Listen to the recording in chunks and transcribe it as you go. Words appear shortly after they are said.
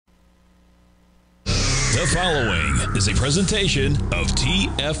The following is a presentation of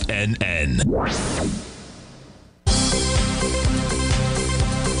TFNN.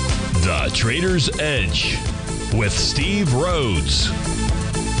 The Trader's Edge with Steve Rhodes.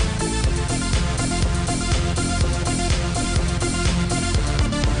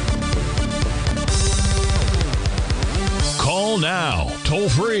 Call now, toll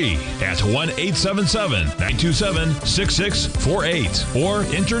free at 1-877-927-6648 or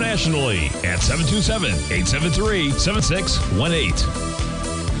internationally at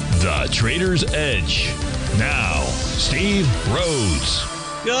 727-873-7618. The Trader's Edge. Now, Steve Rhodes.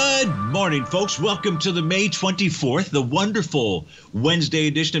 Good morning, folks. Welcome to the May 24th, the wonderful Wednesday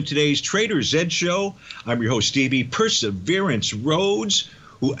edition of today's Trader's Edge Show. I'm your host, Stevie Perseverance Rhodes,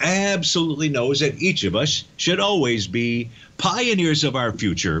 who absolutely knows that each of us should always be pioneers of our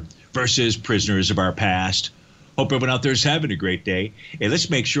future versus prisoners of our past. Hope everyone out there is having a great day. And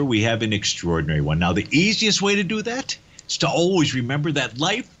let's make sure we have an extraordinary one. Now, the easiest way to do that is to always remember that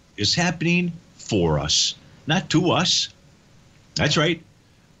life is happening for us, not to us. That's right.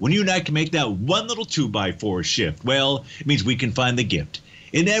 When you and I can make that one little 2x4 shift, well, it means we can find the gift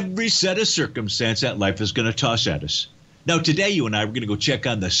in every set of circumstance that life is going to toss at us. Now, today, you and I, we're going to go check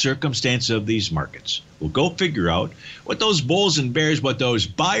on the circumstance of these markets. We'll go figure out what those bulls and bears, what those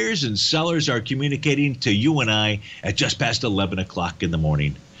buyers and sellers are communicating to you and I at just past 11 o'clock in the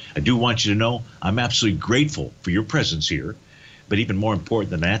morning. I do want you to know I'm absolutely grateful for your presence here, but even more important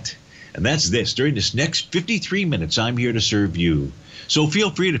than that, and that's this. During this next 53 minutes, I'm here to serve you. So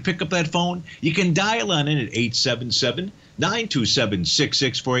feel free to pick up that phone. You can dial on in at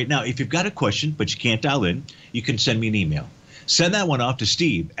 877-927-6648. Now, if you've got a question, but you can't dial in, you can send me an email. Send that one off to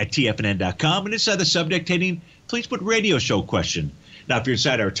steve@tfnn.com, and inside the subject heading, please put radio show question. Now, if you're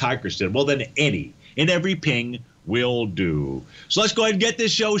inside our Tigers Den, well, then any and every ping will do. So let's go ahead and get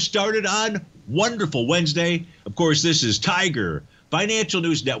this show started on wonderful Wednesday. Of course, this is Tiger Financial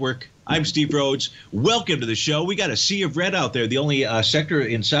News Network. I'm Steve Rhodes. Welcome to the show. We got a sea of red out there. The only sector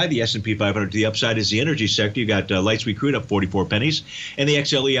inside the S&P 500 to the upside is the energy sector. You got light sweet crude up 44 pennies and the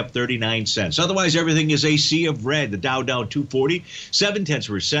XLE up 39 cents. Otherwise, everything is a sea of red. The Dow down 240,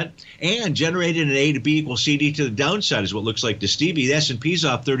 0.7%, and generated an A to B equals CD to the downside is what it looks like to Stevie. The S&P's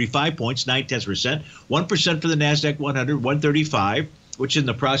off 35 points, 0.9%, 1% for the NASDAQ 100, 135. Which in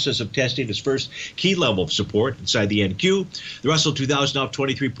the process of testing its first key level of support inside the NQ. The Russell 2000 off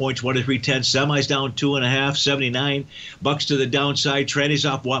 23 points, 1 to 310. Semis down 2.5, 79 bucks to the downside. Tranny's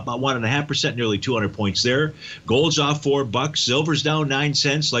off about 1.5%, nearly 200 points there. Gold's off $4. Silver's down 9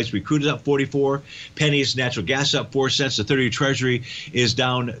 cents. Light sweet crude is up 44 pennies. Natural gas up 4 cents. The 30-year Treasury is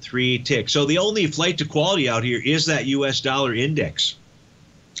down 3 ticks. So the only flight to quality out here is that U.S. dollar index.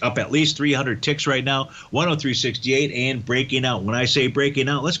 Up at least 300 ticks right now, 103.68, and breaking out. When I say breaking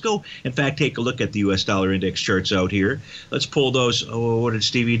out, let's go, in fact, take a look at the U.S. dollar index charts out here. Let's pull those. Oh, what did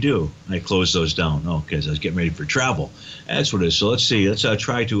Stevie do? I closed those down. Oh, because I was getting ready for travel. That's what it is. So let's see. Let's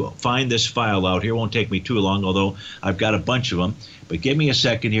try to find this file out here. It won't take me too long, although I've got a bunch of them. But give me a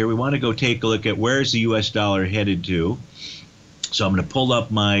second here. We want to go take a look at where's the U.S. dollar headed to. So I'm going to pull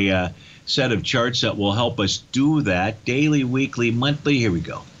up my set of charts that will help us do that. Daily, weekly, monthly. Here we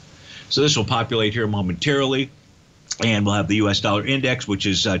go. So this will populate here momentarily, and we'll have the U.S. dollar index, which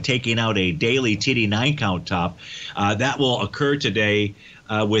is taking out a daily TD9 count top. That will occur today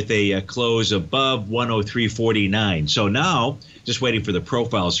with a close above 103.49. So now, just waiting for the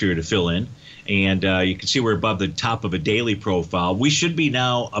profiles here to fill in. And you can see we're above the top of a daily profile. We should be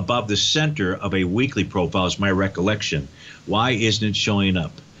now above the center of a weekly profile, is my recollection. Why isn't it showing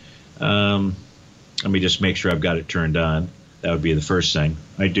up? Let me just make sure I've got it turned on. That would be the first thing.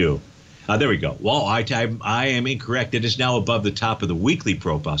 I do. There we go. Well, I am incorrect. It is now above the top of the weekly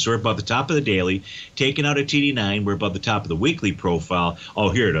profile. So we're above the top of the daily, taking out a TD9. We're above the top of the weekly profile. Oh,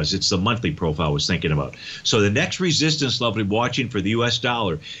 here it is. It's the monthly profile I was thinking about. So the next resistance level watching for the U.S.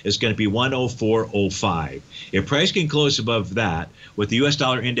 dollar is going to be 104.05. If price can close above that, what the U.S.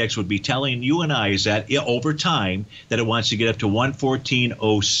 dollar index would be telling you and I is that over time that it wants to get up to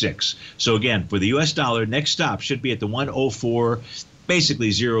 114.06. So again, for the U.S. dollar, next stop should be at the 104. Basically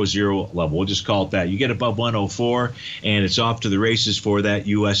 0-0 level. We'll just call it that. You get above 104, and it's off to the races for that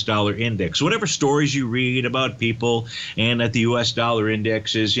U.S. dollar index. So whatever stories you read about people and that the U.S. dollar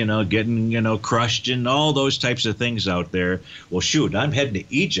index is, getting, crushed and all those types of things out there. Well, shoot, I'm heading to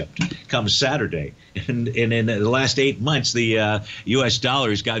Egypt come Saturday. And in the last 8 months, the U.S. dollar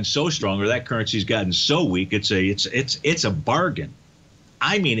has gotten so strong, or that currency's gotten so weak, it's a bargain.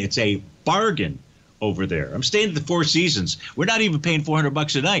 I mean, it's a bargain over there. I'm staying at the Four Seasons. We're not even paying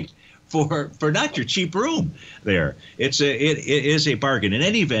 $400 a night for not your cheap room there. It is a bargain. In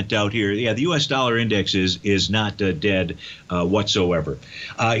any event out here, yeah, the U.S. dollar index is not dead whatsoever.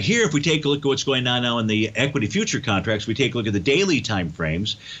 Here, if we take a look at what's going on now in the equity future contracts, we take a look at the daily time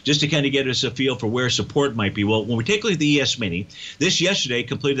frames just to kind of get us a feel for where support might be. Well, when we take a look at the ES Mini, this yesterday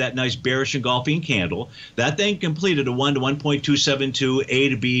completed that nice bearish engulfing candle. That thing completed a 1 to 1.272 A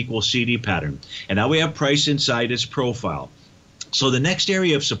to B equals CD pattern. And now we have price inside its profile. So the next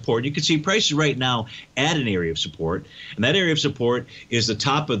area of support, you can see prices right now at an area of support, and that area of support is the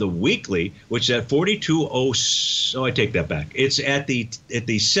top of the weekly, which is at 42.0. Oh, I take that back. It's at the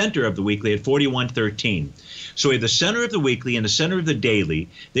center of the weekly at 41.13. So we have the center of the weekly and the center of the daily.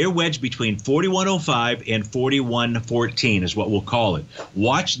 They're wedged between 41.05 and 41.14 is what we'll call it.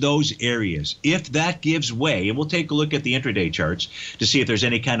 Watch those areas. If that gives way, and we'll take a look at the intraday charts to see if there's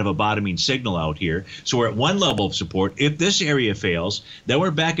any kind of a bottoming signal out here. So we're at one level of support. If this area fails, then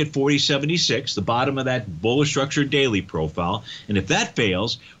we're back at 40.76, the bottom of that bullish structured daily profile. And if that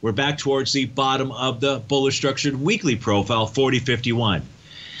fails, we're back towards the bottom of the bullish structured weekly profile, 40.51.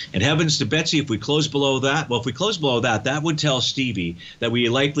 And heavens to Betsy, if we close below that, well, if we close below that, that would tell Stevie that we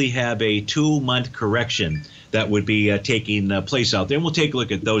likely have a 2-month correction that would be taking place out there. And we'll take a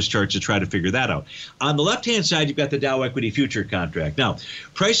look at those charts to try to figure that out. On the left-hand side, you've got the Dow Equity Future Contract. Now,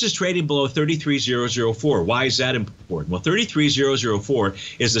 price is trading below 33.004. Why is that important? Well,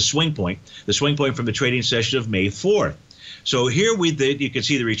 33.004 is the swing point from the trading session of May 4th. So here you can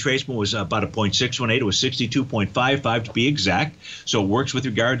see the retracement was about a 0.618. It was 62.55 to be exact. So it works with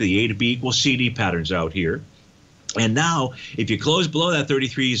regard to the A to B equals CD patterns out here. And now, if you close below that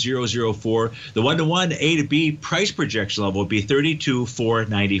 33.004, the 1-to-1 A to B price projection level would be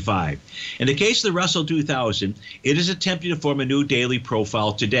 32.495. In the case of the Russell 2000, it is attempting to form a new daily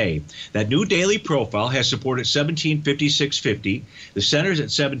profile today. That new daily profile has support at 1756.50, the center is at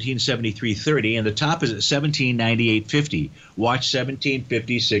 1773.30, and the top is at 1798.50. Watch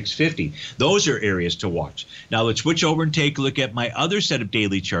 1756.50. Those are areas to watch. Now let's switch over and take a look at my other set of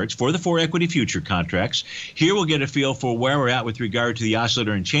daily charts for the 4 equity future contracts. Here we'll get a feel for where we're at with regard to the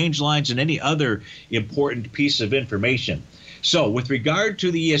oscillator and change lines and any other important piece of information. So with regard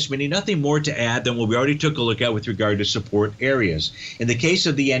to the ES Mini, nothing more to add than what we already took a look at with regard to support areas. In the case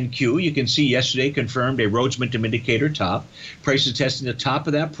of the NQ, you can see yesterday confirmed a Rhodes Momentum Indicator top. Price is testing the top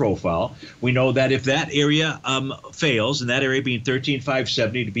of that profile. We know that if that area fails, and that area being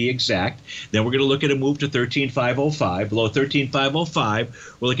 13.570 to be exact, then we're going to look at a move to 13.505. Below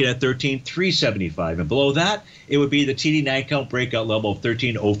 13.505, we're looking at 13.375. And below that, it would be the TD9 count breakout level of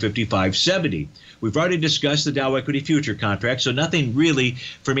 13.05570. We've already discussed the Dow Equity Future Contract, so nothing really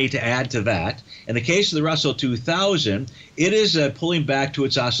for me to add to that. In the case of the Russell 2000, it is pulling back to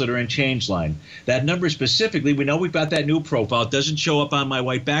its oscillator and change line. That number specifically, we know we've got that new profile. It doesn't show up on my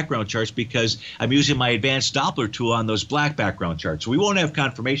white background charts because I'm using my advanced Doppler tool on those black background charts. So we won't have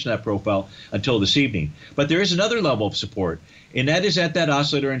confirmation of that profile until this evening. But there is another level of support, and that is at that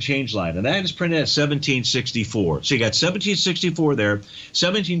oscillator and change line, and that is printed at 1764. So you got 1764 there,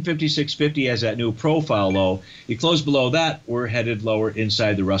 1756.50 as that new profile low. You close below that, we're headed lower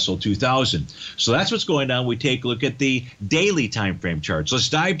inside the Russell 2000. So that's what's going on. We take a look at the daily time frame charts. Let's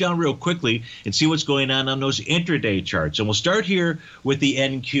dive down real quickly and see what's going on those intraday charts. And we'll start here with the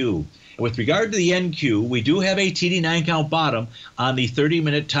NQ. With regard to the NQ, we do have a TD9 count bottom on the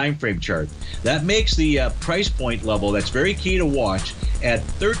 30-minute time frame chart. That makes the price point level that's very key to watch at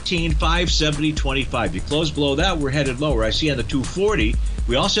 13.570.25. You close below that, we're headed lower. I see on the 240,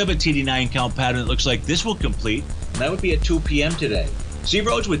 we also have a TD9 count pattern that looks like this will complete, and that would be at 2 p.m. today. Steve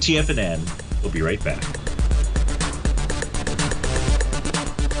Rhodes with TFNN. We'll be right back.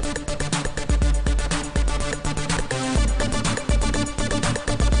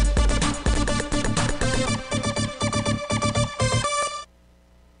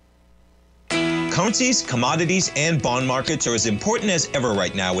 Currencies, commodities, and bond markets are as important as ever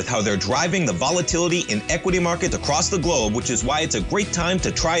right now with how they're driving the volatility in equity markets across the globe, which is why it's a great time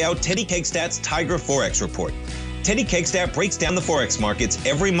to try out Teddy Cakestat's Tiger Forex Report. Teddy Cakestat breaks down the Forex markets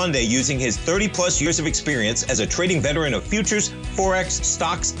every Monday using his 30-plus years of experience as a trading veteran of futures, Forex,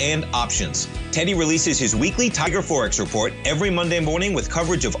 stocks, and options. Teddy releases his weekly Tiger Forex Report every Monday morning with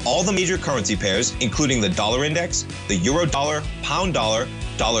coverage of all the major currency pairs, including the dollar index, the euro dollar, pound dollar,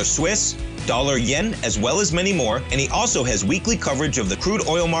 dollar Swiss, dollar yen, as well as many more, and he also has weekly coverage of the crude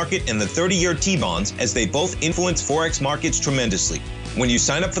oil market and the 30-year T-bonds, as they both influence Forex markets tremendously. When you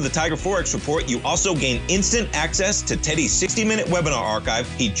sign up for the Tiger Forex Report, you also gain instant access to Teddy's 60-minute webinar archive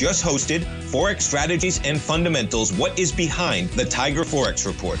he just hosted, Forex Strategies and Fundamentals, What is Behind the Tiger Forex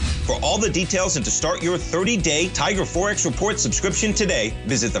Report. For all the details and to start your 30-day Tiger Forex Report subscription today,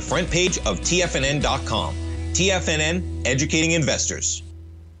 visit the front page of TFNN.com. TFNN, educating investors.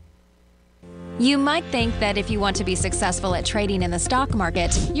 You might think that if you want to be successful at trading in the stock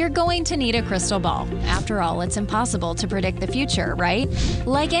market, you're going to need a crystal ball. After all, it's impossible to predict the future, right?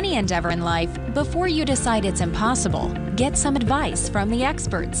 Like any endeavor in life, before you decide it's impossible, get some advice from the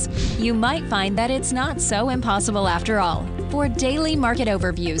experts. You might find that it's not so impossible after all. For daily market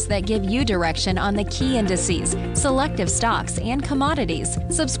overviews that give you direction on the key indices, selective stocks, and commodities,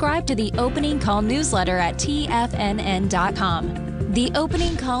 subscribe to the Opening Call newsletter at TFNN.com. The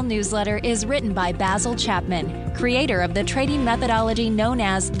Opening Call newsletter is written by Basil Chapman, creator of the trading methodology known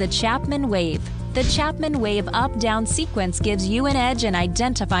as the Chapman Wave. The Chapman Wave up-down sequence gives you an edge in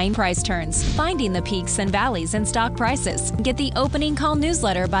identifying price turns, finding the peaks and valleys in stock prices. Get the Opening Call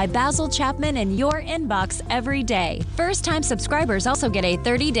newsletter by Basil Chapman in your inbox every day. First-time subscribers also get a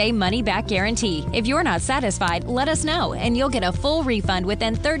 30-day money-back guarantee. If you're not satisfied, let us know, and you'll get a full refund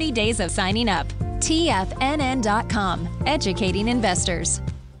within 30 days of signing up. TFNN.com, educating investors.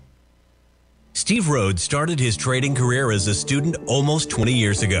 Steve Rhodes started his trading career as a student almost 20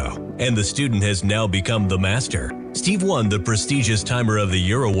 years ago, and the student has now become the master. Steve won the prestigious Timer of the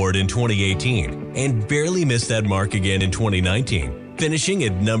Year award in 2018 and barely missed that mark again in 2019, finishing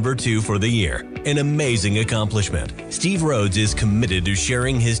at number 2 for the year. An amazing accomplishment. Steve Rhodes is committed to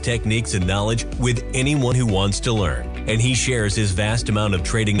sharing his techniques and knowledge with anyone who wants to learn, and he shares his vast amount of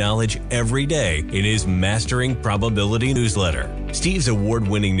trading knowledge every day in his Mastering Probability newsletter. Steve's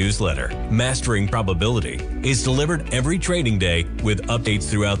award-winning newsletter, Mastering Probability, is delivered every trading day with updates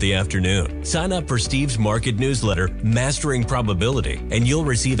throughout the afternoon. Sign up for Steve's market newsletter, Mastering Probability, and you'll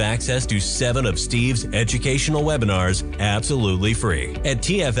receive access to 7 of Steve's educational webinars absolutely free. At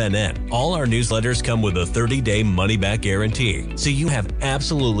TFNN, all our newsletters come with a 30-day money-back guarantee, so you have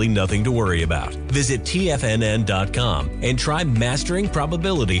absolutely nothing to worry about. Visit TFNN.com and try Mastering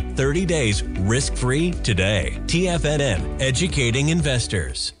Probability 30 days risk-free today. TFNN, educating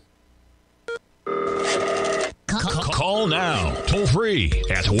investors. Call now, toll free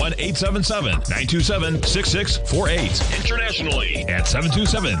at 1-877-927-6648. Internationally at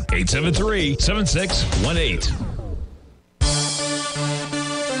 727-873-7618.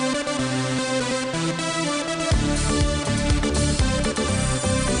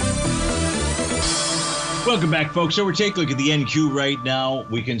 Welcome back, folks. So we're taking a look at the NQ right now.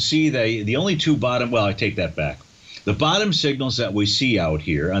 We can see the only two bottom, well, I take that back. The bottom signals that we see out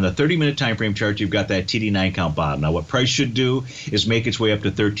here on the 30-minute time frame chart, you've got that TD9 count bottom. Now, what price should do is make its way up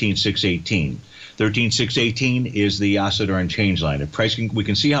to 13,618. 13,618 is the oscillator and change line. If price we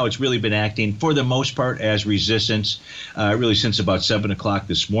can see how it's really been acting for the most part as resistance, really since about 7 o'clock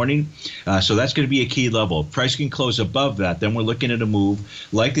this morning. So that's going to be a key level. If price can close above that, then we're looking at a move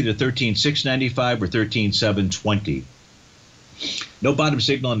likely to 13,695 or 13,720. No bottom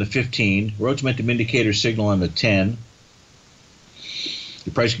signal on the 15. Rhodes momentum indicator signal on the 10.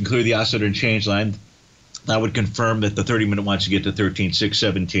 The price can clear the oscillator and change line. That would confirm that the 30-minute wants to get to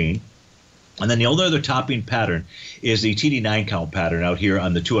 13,617. And then the only other topping pattern is the TD9 count pattern out here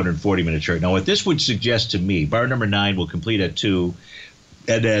on the 240-minute chart. Now, what this would suggest to me, bar number 9 will complete at 2.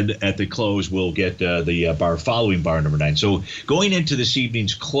 And then at the close, we'll get the bar following bar number 9. So going into this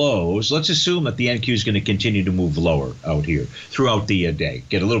evening's close, let's assume that the NQ is going to continue to move lower out here throughout the day.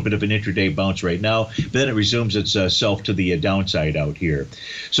 Get a little bit of an intraday bounce right now, but then it resumes itself to the downside out here.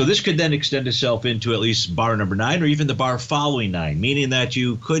 So this could then extend itself into at least bar number 9 or even the bar following 9, meaning that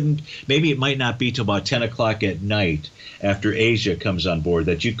you couldn't, maybe it might not be till about 10 o'clock at night after Asia comes on board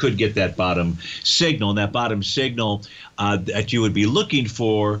that you could get that bottom signal. And that bottom signal that you would be looking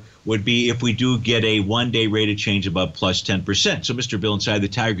for would be if we do get a one-day rate of change above plus 10%. So Mr. Bill inside the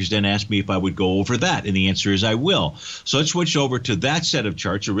Tigers then asked me if I would go over that, and the answer is I will. So let's switch over to that set of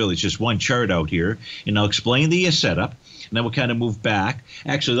charts, or really it's just one chart out here, and I'll explain the setup, and then we'll kind of move back.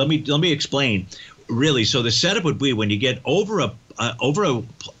 Actually, let me explain. Really, so the setup would be when you get over a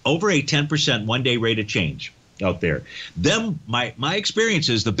 10% one-day rate of change out there. Then my experience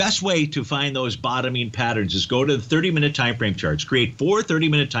is the best way to find those bottoming patterns is go to the 30-minute time frame charts. Create 4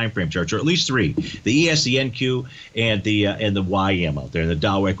 30-minute time frame charts, or at least 3: the ES, the NQ, and the YM out there, the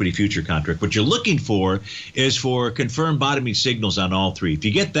Dow Equity Future Contract. What you're looking for is for confirmed bottoming signals on all 3. If you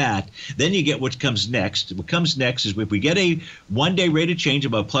get that, then you get what comes next. What comes next is if we get a one-day rate of change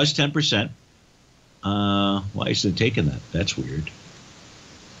above plus 10%. Why is it taking that? That's weird.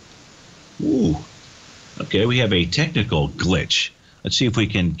 Ooh. Okay, we have a technical glitch Let's see if we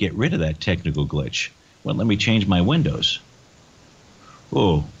can get rid of that technical glitch. Well, let me change my windows.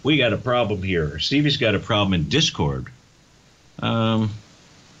 Oh, we got a problem here. Stevie's got a problem in Discord. Let's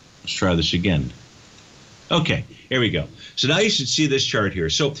try this again. Okay, here we go. So now you should see this chart here.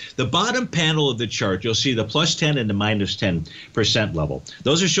 So the bottom panel of the chart, you'll see the plus 10 and the minus 10% level.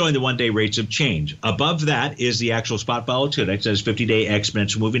 Those are showing the one-day rates of change. Above that is the actual spot volatility. It says 50-day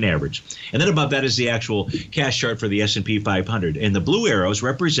exponential moving average. And then above that is the actual cash chart for the S&P 500. And the blue arrows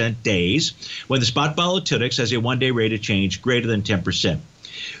represent days when the spot volatility has a one-day rate of change greater than 10%.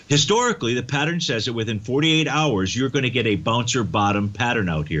 Historically, the pattern says that within 48 hours, you're going to get a bouncer bottom pattern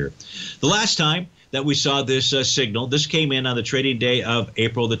out here. The last time that we saw this signal, this came in on the trading day of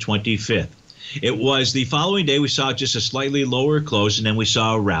April the 25th. It was the following day we saw just a slightly lower close, and then we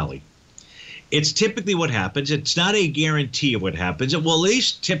saw a rally. It's typically what happens. It's not a guarantee of what happens. It will at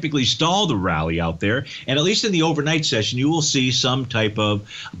least typically stall the rally out there, and at least in the overnight session, you will see some type of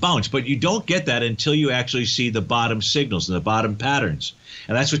bounce. But you don't get that until you actually see the bottom signals and the bottom patterns.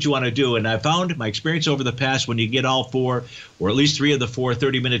 And that's what you want to do. And I found my experience over the past, when you get all four, or at least three of the four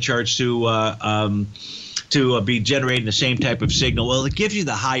 30-minute charts to be generating the same type of signal, well, it gives you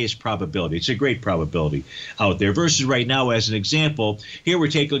the highest probability. It's a great probability out there. Versus right now, as an example, here we're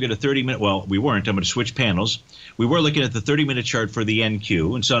taking a look at a 30-minute, well, we weren't. I'm going to switch panels. We were looking at the 30-minute chart for the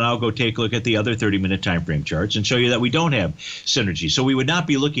NQ, and so now I'll go take a look at the other 30-minute time frame charts and show you that we don't have synergy. So we would not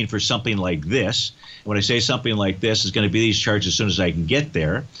be looking for something like this. When I say something like this, it's going to be these charts as soon as I can get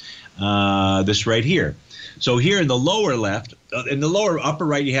there. This right here. So here in the lower left, in the lower upper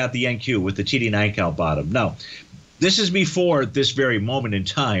right, you have the NQ with the TD9 count bottom. Now, this is before this very moment in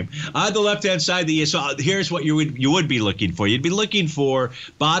time. On the left-hand side, so here's what you would be looking for. You'd be looking for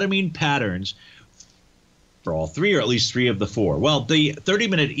bottoming patterns for all three, or at least three of the four. Well, the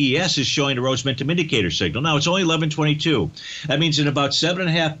 30-minute ES is showing a Rhodes momentum indicator signal. Now, it's only 11:22. That means in about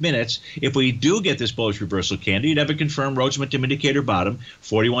 7.5 minutes, if we do get this bullish reversal candle, you'd have a confirmed Rhodes momentum indicator bottom,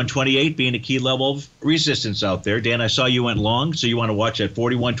 41.28 being a key level of resistance out there. Dan, I saw you went long, so you want to watch at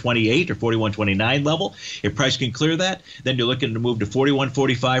 41.28 or 41.29 level. If price can clear that, then you're looking to move to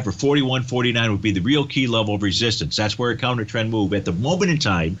 41.45 or 41.49 would be the real key level of resistance. That's where a counter trend move at the moment in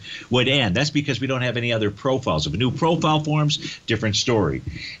time would end. That's because we don't have any other profiles. If a new profile forms, different story.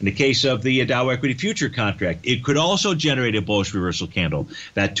 In the case of the Dow Equity Future contract, it could also generate a bullish reversal candle.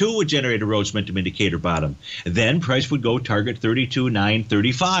 That too would generate a Rhodes momentum indicator bottom. Then price would go target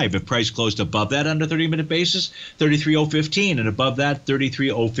 32,935. If price closed above that on a 30-minute basis, 33,015, and above that,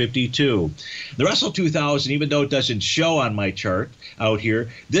 33,052. The Russell 2000, even though it doesn't show on my chart out here,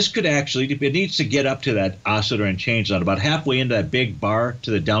 this could actually, it needs to get up to that oscillator and change line, about halfway into that big bar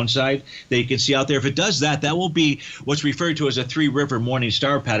to the downside that you can see out there. If it does that, that will be what's referred to as a three-river morning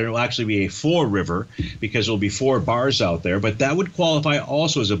star pattern. It will actually be a four-river because there will be four bars out there, but that would qualify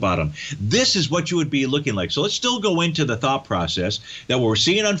also as a bottom. This is what you would be looking like. So let's still go into the thought process that what we're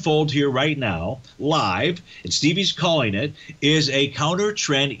seeing unfold here right now, live, and Stevie's calling it, is a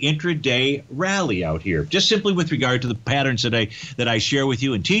counter-trend intraday rally out here. Just simply with regard to the patterns that I share with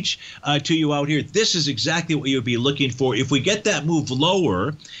you and teach to you out here, this is exactly what you would be looking for. If we get that move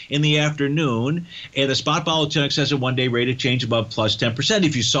lower in the afternoon and the spot volatility has a one-day rate of change above plus 10%.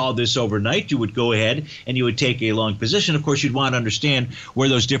 If you saw this overnight, you would go ahead and you would take a long position. Of course, you'd want to understand where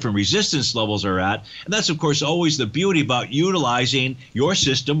those different resistance levels are at. And that's, of course, always the beauty about utilizing your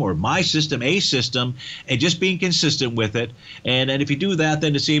system or my system, a system, and just being consistent with it. And if you do that,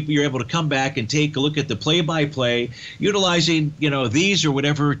 then to see if you're able to come back and take a look at the play-by-play, utilizing, these or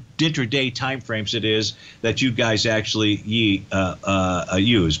whatever intraday time frames it is that you guys actually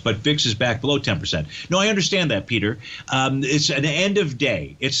use. But VIX is back below 10%. No, I understand that, Peter. It's an end of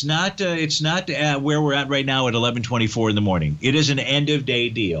day. It's not where we're at right now at 11:24 in the morning. It is an end of day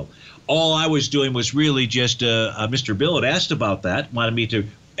deal. All I was doing was really just Mr. Bill had asked about that, wanted me to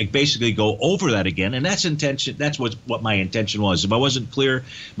basically go over that again, and that's intention. That's what my intention was. If I wasn't clear,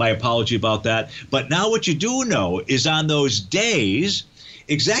 my apology about that. But now what you do know is on those days,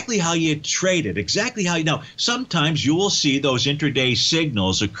 exactly how you trade it, exactly how you know. Sometimes you will see those intraday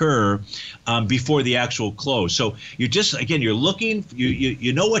signals occur before the actual close. So you're just, again, you're looking,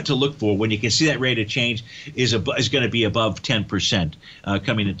 you know what to look for when you can see that rate of change is going to be above 10%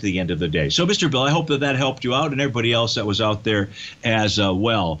 coming into the end of the day. So, Mr. Bill, I hope that helped you out and everybody else that was out there as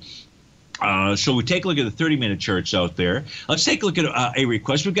well. So we take a look at the 30-minute charts out there. Let's take a look at a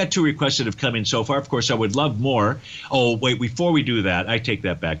request. We've got two requests that have come in so far. Of course, I would love more. Oh, wait, before we do that, I take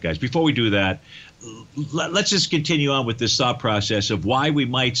that back, guys. Before we do that, let's just continue on with this thought process of why we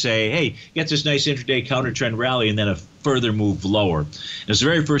might say, hey, get this nice intraday counter trend rally and then a further move lower. It's the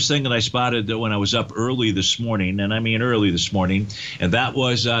very first thing that I spotted when I was up early this morning, and I mean early this morning, and that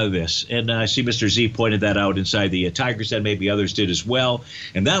was this. And I see Mr. Z pointed that out inside the Tigers, and maybe others did as well,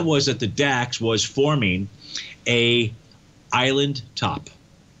 and that was that the DAX was forming a island top.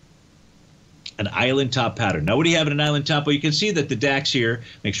 An island top pattern. Now, what do you have in an island top? Well, you can see that the DAX here,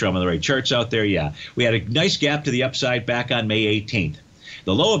 make sure I'm on the right charts out there. Yeah, we had a nice gap to the upside back on May 18th.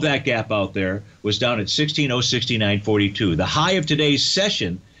 The low of that gap out there was down at 16,069.42. The high of today's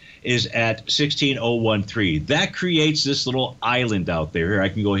session is at 16,013. That creates this little island out there. Here, I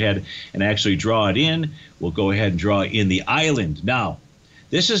can go ahead and actually draw it in. We'll go ahead and draw in the island. Now,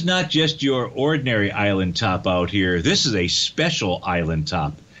 this is not just your ordinary island top out here. This is a special island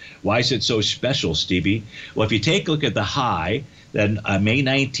top. Why is it so special, Stevie? Well, if you take a look at the high, then May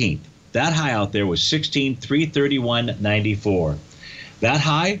 19th, that high out there was 16,331.94. That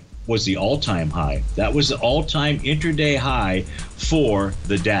high was the all-time high. That was the all-time intraday high for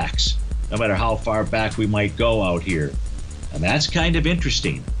the DAX, no matter how far back we might go out here. And that's kind of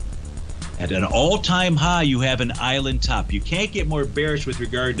interesting. At an all-time high, you have an island top. You can't get more bearish with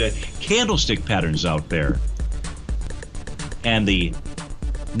regard to candlestick patterns out there. And the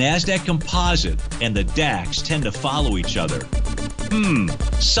NASDAQ Composite and the DAX tend to follow each other.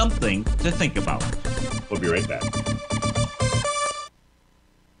 Something to think about. We'll be right back.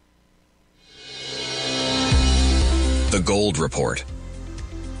 The Gold Report.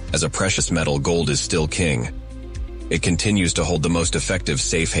 As a precious metal, gold is still king. It continues to hold the most effective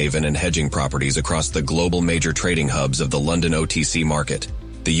safe haven and hedging properties across the global major trading hubs of the London OTC market,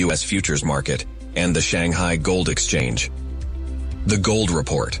 the U.S. futures market, and the Shanghai Gold Exchange. The Gold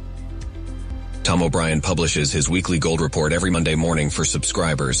Report. Tom O'Brien publishes his weekly gold report every Monday morning for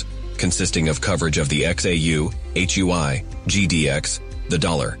subscribers, consisting of coverage of the XAU, HUI, GDX, the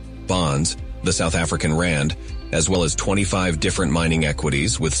dollar, bonds, the South African rand, as well as 25 different mining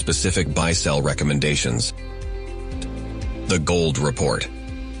equities with specific buy-sell recommendations. The Gold Report.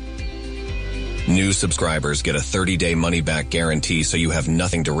 New subscribers get a 30-day money-back guarantee, so you have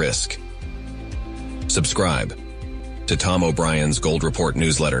nothing to risk. Subscribe to Tom O'Brien's Gold Report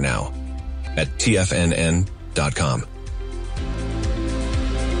newsletter now at TFNN.com.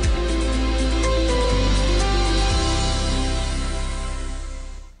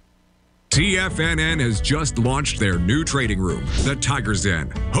 TFNN has just launched their new trading room, the Tiger's Den.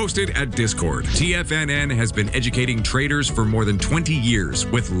 Hosted at Discord, TFNN has been educating traders for more than 20 years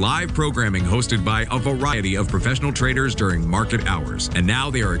with live programming hosted by a variety of professional traders during market hours. And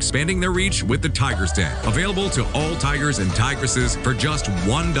now they are expanding their reach with the Tiger's Den, available to all Tigers and Tigresses for just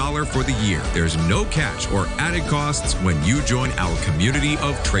 $1 for the year. There's no catch or added costs when you join our community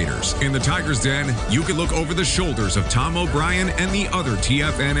of traders. In the Tiger's Den, you can look over the shoulders of Tom O'Brien and the other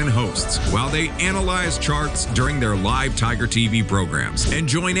TFNN hosts while they analyze charts during their live Tiger TV programs, and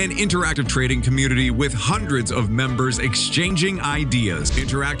join an interactive trading community with hundreds of members exchanging ideas.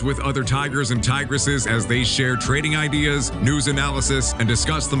 Interact with other Tigers and Tigresses as they share trading ideas, news analysis, and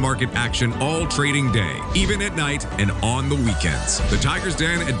discuss the market action all trading day, even at night and on the weekends. The Tiger's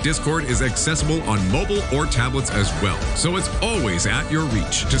Den at Discord is accessible on mobile or tablets as well, so it's always at your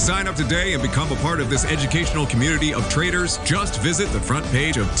reach. To sign up today and become a part of this educational community of traders, just visit the front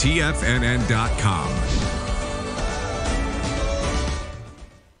page of TFNN.com.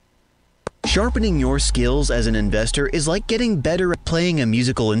 Sharpening your skills as an investor is like getting better at playing a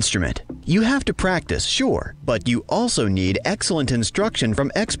musical instrument. You have to practice, sure, but you also need excellent instruction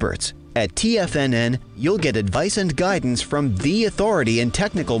from experts. At TFNN, you'll get advice and guidance from the authority in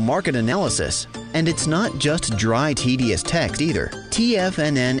technical market analysis. And it's not just dry, tedious text either.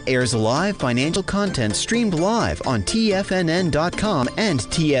 TFNN airs live financial content streamed live on TFNN.com and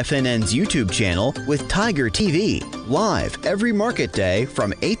TFNN's YouTube channel with Tiger TV, live every market day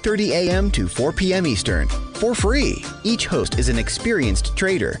from 8:30 a.m. to 4 p.m. Eastern, for free. Each host is an experienced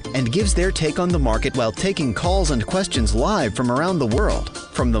trader and gives their take on the market while taking calls and questions live from around the world.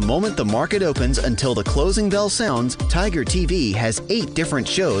 From the moment the market opens until the closing bell sounds, Tiger TV has 8 different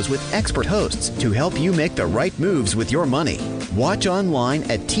shows with expert hosts to help you make the right moves with your money. Watch online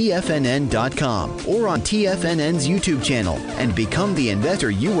at TFNN.com or on TFNN's YouTube channel and become the investor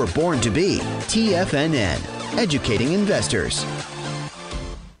you were born to be. TFNN, educating investors.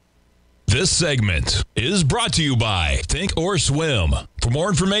 This segment is brought to you by Thinkorswim. For more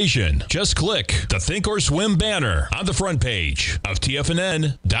information, just click the Thinkorswim banner on the front page of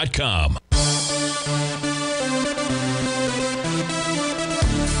TFNN.com.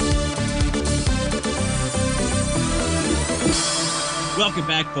 Welcome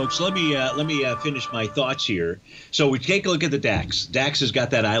back, folks. Let me finish my thoughts here. So we take a look at the DAX. DAX has got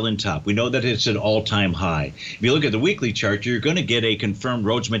that island top. We know that it's an all-time high. If you look at the weekly chart, you're going to get a confirmed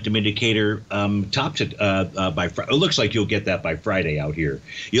Rhodes Momentum Indicator top by Friday. It looks like you'll get that by Friday out here.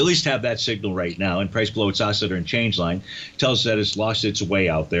 You at least have that signal right now, and price below its oscillator and change line tells us that it's lost its way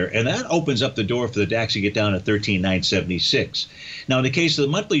out there, and that opens up the door for the DAX to get down at 13,976. Now, in the case of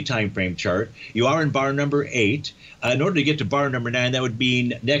the monthly time frame chart, you are in bar number 8. In order to get to bar number 9, that would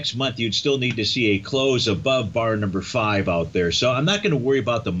mean next month you'd still need to see a close above bar number 5 out there. So I'm not going to worry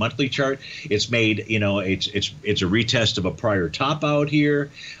about the monthly chart. It's made, it's a retest of a prior top out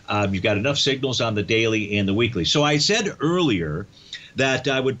here. You've got enough signals on the daily and the weekly. So I said earlier that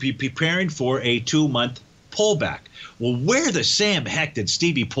I would be preparing for a 2-month pullback. Well, where the Sam heck did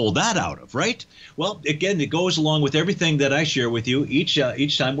Stevie pull that out of, right? Well, again, it goes along with everything that I share with you each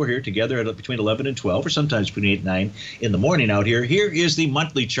time we're here together at between 11 and 12, or sometimes between 8 and 9 in the morning out here. Here is the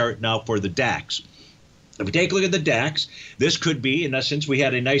monthly chart now for the DAX. If we take a look at the DAX, this could be, in essence, we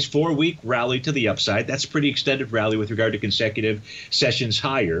had a nice 4-week rally to the upside. That's a pretty extended rally with regard to consecutive sessions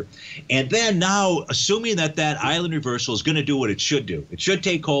higher. And then now, assuming that that island reversal is going to do what it should do, it should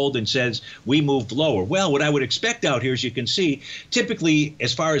take hold and says we moved lower. Well, what I would expect out here, as you can see, typically,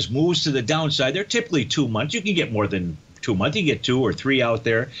 as far as moves to the downside, they're typically 2 months. You can get more than 2 months. You get 2 or 3 out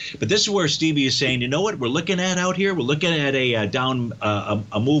there. But this is where Stevie is saying, you know what we're looking at out here? We're looking at a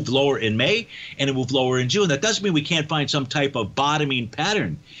move lower in May and a move lower in June. That doesn't mean we can't find some type of bottoming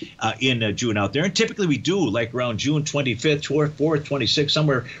pattern in June out there. And typically we do, like around June 25th, 4th, 26th,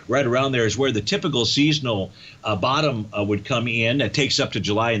 somewhere right around there is where the typical seasonal bottom would come in. It takes up to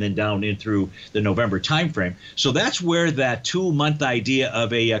July and then down in through the November timeframe. So that's where that 2-month idea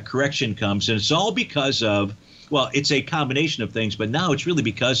of a correction comes. And it's all because of, well, it's a combination of things, but now it's really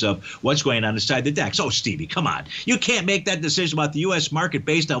because of what's going on inside the DAX. Oh, Stevie, come on. You can't make that decision about the U.S. market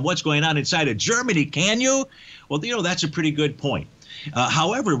based on what's going on inside of Germany, can you? Well, that's a pretty good point.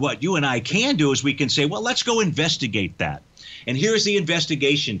 However, what you and I can do is we can say, well, let's go investigate that. And here's the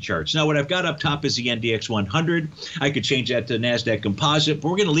investigation charts. Now, what I've got up top is the NDX 100. I could change that to NASDAQ Composite, but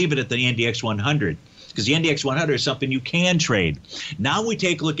we're going to leave it at the NDX 100 because the NDX 100 is something you can trade. Now we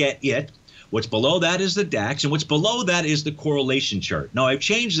take a look at it. What's below that is the DAX, and what's below that is the correlation chart. Now, I've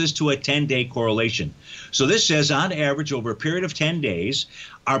changed this to a 10-day correlation. So this says, on average, over a period of 10 days,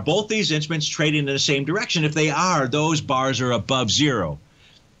 are both these instruments trading in the same direction? If they are, those bars are above zero.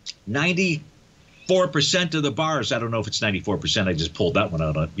 94% of the bars, I don't know if it's 94%, I just pulled that one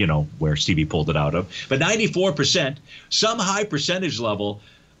out of, where Stevie pulled it out of, but 94%, some high percentage level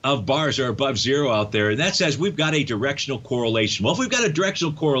of bars are above zero out there, and that says we've got a directional correlation. Well, if we've got a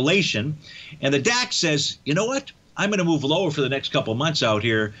directional correlation and the DAX says, you know what, I'm going to move lower for the next couple months out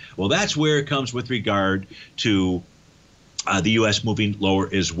here, well, that's where it comes with regard to the U.S. moving lower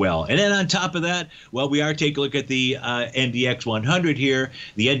as well. And then on top of that, well, we are taking a look at the NDX 100 here.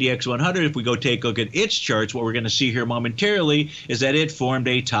 The NDX 100, if we go take a look at its charts, what we're going to see here momentarily is that it formed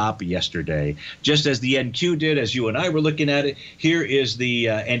a top yesterday. Just as the NQ did, as you and I were looking at it, here is the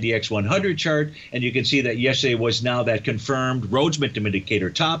NDX 100 chart, and you can see that yesterday was now that confirmed Rhodes Momentum Indicator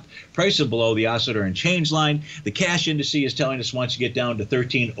top, price of below the oscillator and change line. The cash indice is telling us once you get down to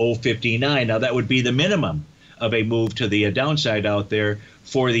 13,059. Now, that would be the minimum of a move to the downside out there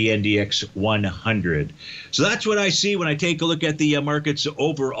for the NDX 100. So that's what I see when I take a look at the markets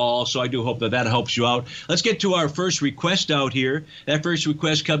overall. So I do hope that that helps you out. Let's get to our first request out here. That first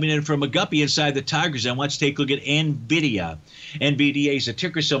request coming in from a guppy inside the Tigers. And let's take a look at NVIDIA. NVIDIA is a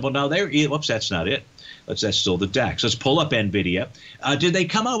ticker symbol. Now there, whoops, that's not it. That's still the DAX. Let's pull up NVIDIA. Did they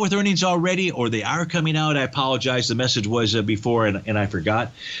come out with earnings already, or they are coming out? I apologize. The message was before, and I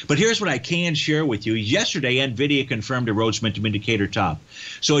forgot. But here's what I can share with you. Yesterday, NVIDIA confirmed a Rhodes Momentum Indicator top.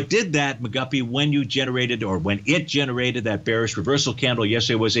 So it did that, McGuppy, when it generated that bearish reversal candle.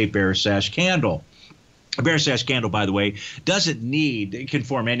 Yesterday was a bearish sash candle. A bear sash candle, by the way, it can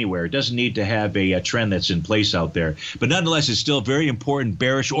form anywhere. It doesn't need to have a trend that's in place out there. But nonetheless, it's still a very important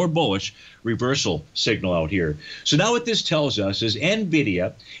bearish or bullish reversal signal out here. So now what this tells us is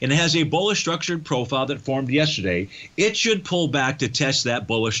NVIDIA, and it has a bullish structured profile that formed yesterday, it should pull back to test that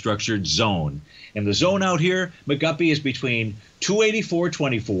bullish structured zone. And the zone out here, McGuppy, is between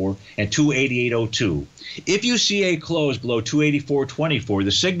 284.24 and 288.02. If you see a close below 284.24,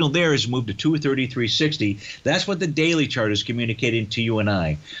 the signal there is moved to 233.60. That's what the daily chart is communicating to you and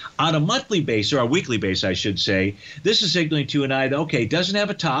I. On a monthly base, or a weekly base, I should say, this is signaling to you and I that, okay, it doesn't have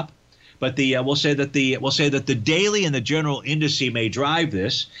a top, but we'll say that the daily and the general indice may drive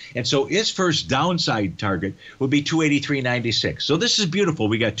this, and so its first downside target would be 283.96. So this is beautiful.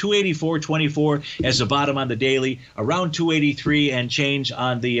 We got 284.24 as the bottom on the daily, around 283 and change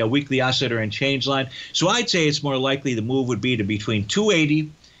on the weekly oscillator and change line. So I'd say it's more likely the move would be to between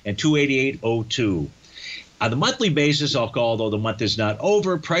 280 and 288.02. On the monthly basis, although the month is not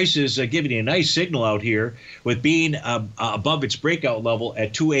over, price is giving you a nice signal out here with being above its breakout level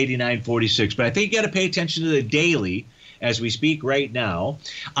at 289.46. But I think you got to pay attention to the daily as we speak right now.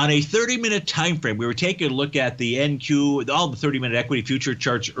 On a 30-minute time frame, we were taking a look at the NQ, all the 30-minute equity future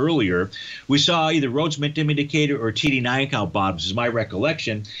charts earlier. We saw either Rhodes Momentum Indicator or TD9 count bottoms, is my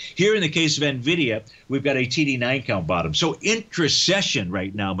recollection. Here in the case of NVIDIA, we've got a TD9 count bottom. So intra-session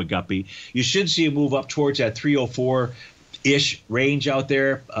right now, McGuppy, you should see a move up towards that 304-ish range out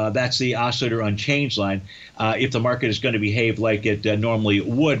there. That's the oscillator unchanged line. If the market is going to behave like it normally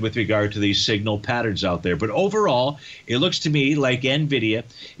would with regard to these signal patterns out there. But overall, it looks to me like NVIDIA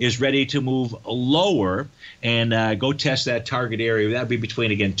is ready to move lower and go test that target area. That would be between,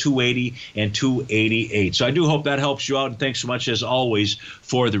 again, 280 and 288. So I do hope that helps you out, and thanks so much, as always,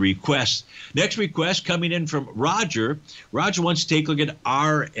 for the request. Next request coming in from Roger. Roger wants to take a look at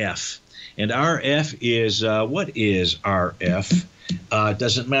RF. And RF is, what is RF?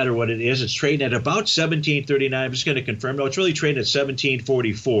 Doesn't matter what it is. It's trading at about 17.39. I'm just going to confirm. No, it's really trading at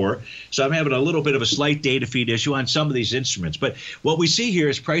 17.44. So I'm having a little bit of a slight data feed issue on some of these instruments. But what we see here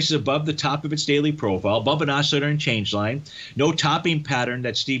is prices above the top of its daily profile, above an oscillator and change line. No topping pattern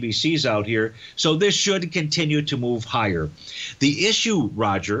that Stevie sees out here. So this should continue to move higher. The issue,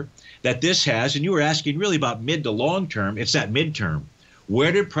 Roger, that this has, and you were asking really about mid to long term, it's that midterm.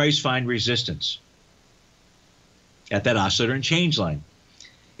 Where did price find resistance? At that oscillator and change line.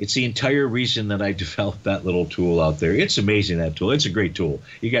 It's the entire reason that I developed that little tool out there. It's amazing, that tool. It's a great tool.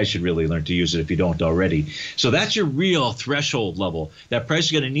 You guys should really learn to use it if you don't already. So that's your real threshold level. That price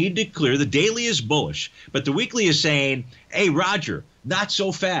is going to need to clear. The daily is bullish, but the weekly is saying, hey, Roger, not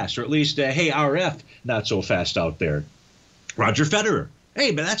so fast, or at least, hey, RF, not so fast out there. Roger Federer.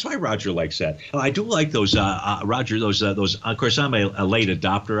 Hey, but that's why Roger likes that. Oh, I do like those, Roger, those. Of course, I'm a late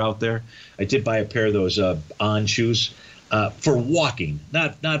adopter out there. I did buy a pair of those On shoes for walking,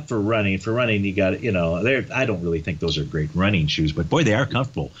 not for running. For running, you got, I don't really think those are great running shoes, but boy, they are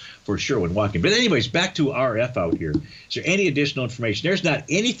comfortable for sure when walking. But anyways, back to RF out here. Is there any additional information? There's not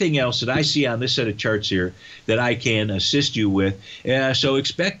anything else that I see on this set of charts here that I can assist you with. So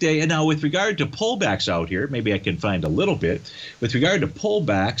expect and now with regard to pullbacks out here, maybe I can find a little bit. With regard to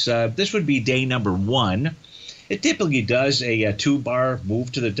pullbacks, this would be day number 1. It typically does a 2-bar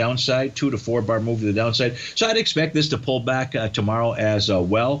move to the downside, 2 to 4-bar move to the downside. So I'd expect this to pull back tomorrow as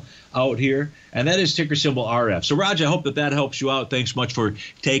well out here. And that is ticker symbol RF. So, Roger, I hope that helps you out. Thanks much for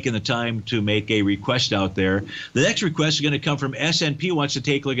taking the time to make a request out there. The next request is going to come from SNP, wants to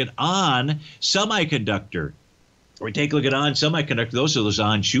take a look at On Semiconductor. We take a look at On Semiconductor. Those are those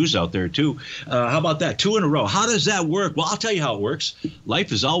On shoes out there, too. How about that? 2 in a row. How does that work? Well, I'll tell you how it works.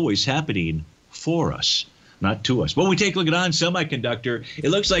 Life is always happening for us, not to us. When we take a look at On Semiconductor, it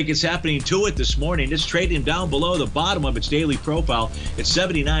looks like it's happening to it this morning. It's trading down below the bottom of its daily profile. It's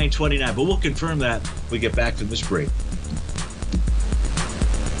 79.29, but we'll confirm that when we get back to this break.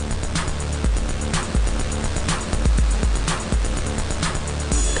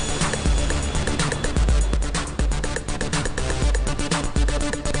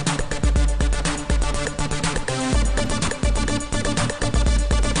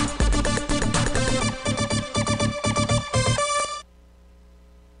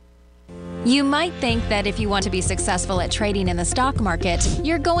 You might think that if you want to be successful at trading in the stock market,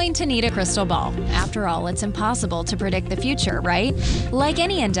 you're going to need a crystal ball. After all, it's impossible to predict the future, right? Like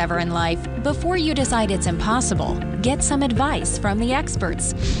any endeavor in life, before you decide it's impossible, get some advice from the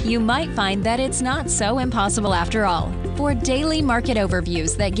experts. You might find that it's not so impossible after all. For daily market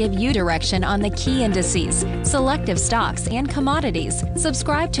overviews that give you direction on the key indices, selective stocks, and commodities,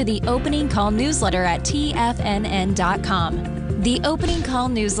 subscribe to the Opening Call newsletter at TFNN.com. The Opening Call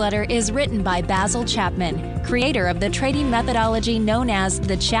newsletter is written by Basil Chapman, creator of the trading methodology known as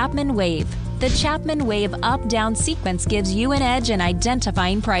the Chapman Wave. The Chapman Wave up-down sequence gives you an edge in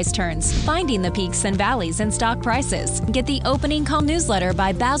identifying price turns, finding the peaks and valleys in stock prices. Get the Opening Call newsletter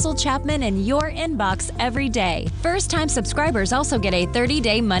by Basil Chapman in your inbox every day. First-time subscribers also get a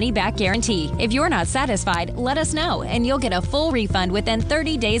 30-day money-back guarantee. If you're not satisfied, let us know, and you'll get a full refund within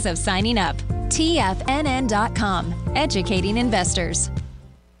 30 days of signing up. TFNN.com, educating investors.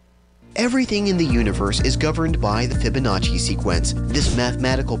 Everything in the universe is governed by the Fibonacci sequence. This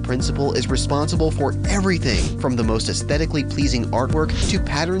mathematical principle is responsible for everything from the most aesthetically pleasing artwork to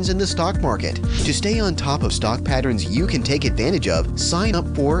patterns in the stock market. To stay on top of stock patterns you can take advantage of, sign up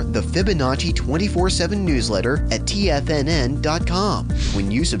for the Fibonacci 24/7 newsletter at TFNN.com.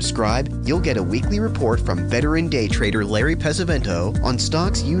 When you subscribe, you'll get a weekly report from veteran day trader Larry Pesavento on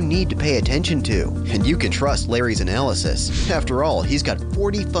stocks you need to pay attention to. And you can trust Larry's analysis. After all, he's got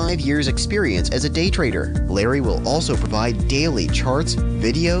 45 years experience as a day trader. Larry will also provide daily charts,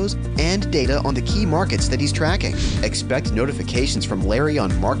 videos, and data on the key markets that he's tracking. Expect notifications from Larry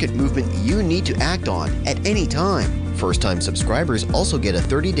on market movement you need to act on at any time. First-time subscribers also get a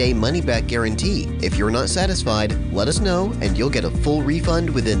 30-day money-back guarantee. If you're not satisfied, let us know and you'll get a full refund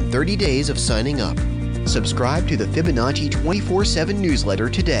within 30 days of signing up. Subscribe to the Fibonacci 24/7 newsletter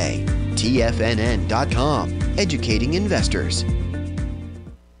today. TFNN.com, educating investors.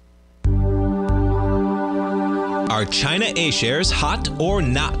 Are China A-shares hot or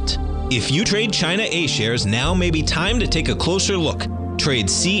not? If you trade China A-shares, now may be time to take a closer look. Trade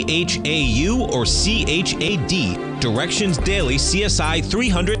CHAU or CHAD, Directions Daily CSI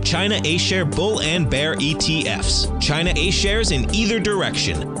 300 China A-share Bull and Bear ETFs. China A-shares in either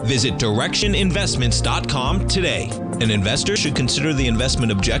direction. Visit directioninvestments.com today. An investor should consider the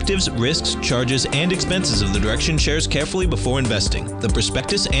investment objectives, risks, charges, and expenses of the Direction shares carefully before investing. The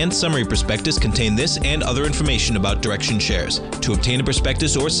prospectus and summary prospectus contain this and other information about Direction shares. To obtain a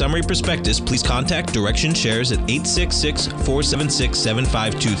prospectus or summary prospectus, please contact Direction shares at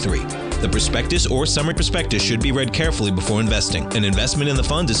 866-476-7523. The prospectus or summary prospectus should be read carefully before investing. An investment in the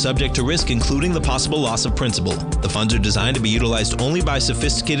fund is subject to risk, including the possible loss of principal. The funds are designed to be utilized only by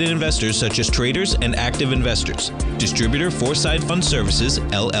sophisticated investors such as traders and active investors. Distributor Foreside Fund Services,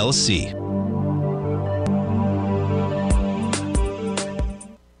 LLC.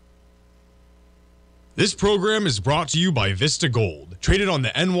 This program is brought to you by Vista Gold, traded on the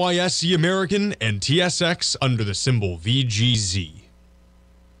NYSE American and TSX under the symbol VGZ.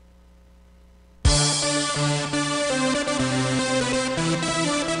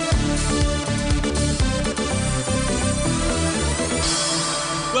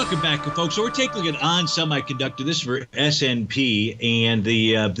 Welcome back, folks. So we're taking a look at ON Semiconductor. This is for S&P, and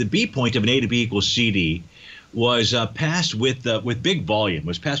the B point of an A to B equals CD was passed with big volume. It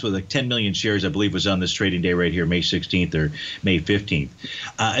was passed with like 10 million shares, I believe, was on this trading day right here, May 16th or May 15th.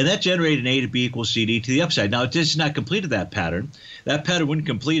 And that generated an A to B equals CD to the upside. Now, it has not completed that pattern. That pattern wouldn't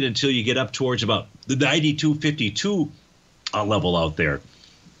complete until you get up towards about the 92.52 level out there.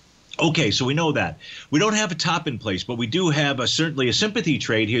 Okay, so we know that. We don't have a top in place, but we do have certainly a sympathy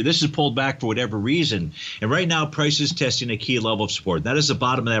trade here. This is pulled back for whatever reason. And right now, price is testing a key level of support. That is the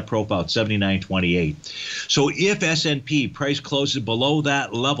bottom of that profile at 79.28. So if S&P price closes below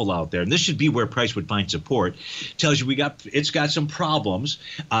that level out there, and this should be where price would find support, tells you it's got some problems.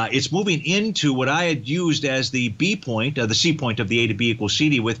 It's moving into what I had used as the B point, the C point of the A to B equals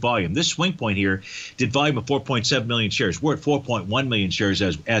CD with volume. This swing point here did volume of 4.7 million shares. We're at 4.1 million shares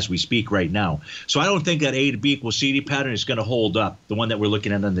as we speak right now. So I don't think that A to B equals CD pattern is going to hold up, the one that we're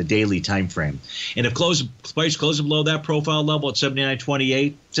looking at on the daily time frame. And if price closes below that profile level at 79.28,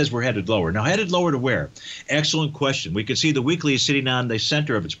 it says we're headed lower. Now, headed lower to where? Excellent question. We can see the weekly is sitting on the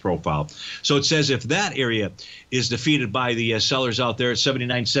center of its profile. So it says if that area is defeated by the sellers out there at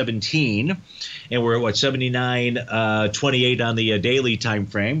 79.17, and we're at 79.28 on the daily time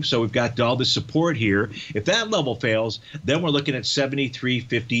frame. So we've got all the support here. If that level fails, then we're looking at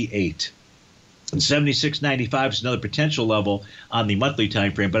 73.58. And 76.95 is another potential level on the monthly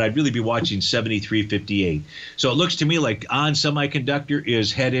time frame, but I'd really be watching 73.58. So it looks to me like ON Semiconductor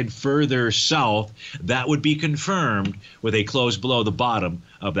is headed further south. That would be confirmed with a close below the bottom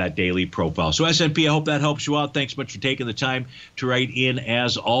of that daily profile. So S&P, I hope that helps you out. Thanks much for taking the time to write in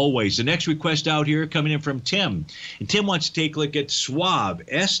as always. The next request out here coming in from Tim. And Tim wants to take a look at SWAV.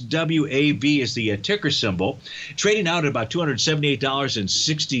 SWAV is the ticker symbol. Trading out at about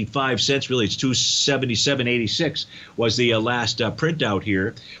 $278.65. Really, it's $277.86 was the last printout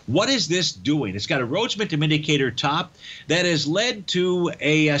here. What is this doing? It's got a Rhodes Momentum Indicator top that has led to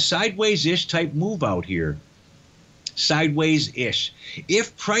a sideways-ish type move out here. Sideways-ish.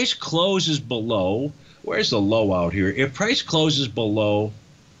 If price closes below, where's the low out here? If price closes below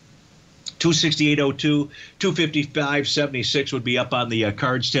 268.02, 255.76 would be up on the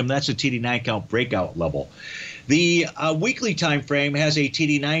cards, Tim. That's a TD9 count breakout level. The weekly time frame has a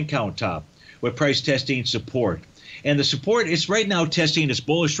TD9 count top with price testing support. And the support is right now testing its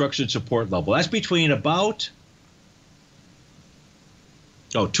bullish structured support level. That's between about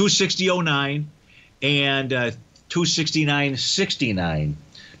 260.09 and 269.69.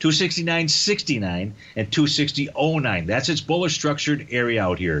 269.69, and 260.09. That's its bullish structured area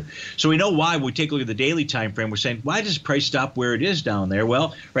out here. So we know why. When we take a look at the daily time frame, we're saying, why does price stop where it is down there?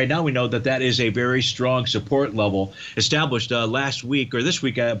 Well, right now we know that that is a very strong support level established last week or this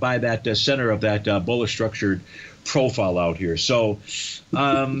week by that center of that bullish structured profile out here. So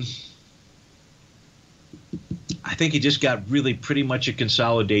I think you just got really pretty much a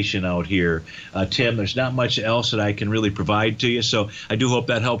consolidation out here, Tim. There's not much else that I can really provide to you, so I do hope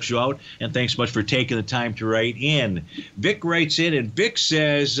that helps you out, and thanks much for taking the time to write in. Vic writes in, and Vic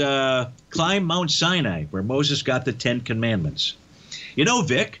says, climb Mount Sinai, where Moses got the 10 Commandments. You know,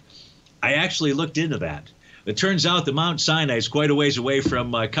 Vic, I actually looked into that. It turns out the Mount Sinai is quite a ways away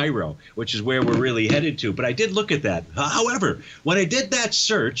from Cairo, which is where we're really headed to, but I did look at that. However, when I did that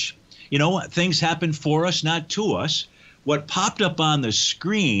search, you know, things happen for us, not to us. What popped up on the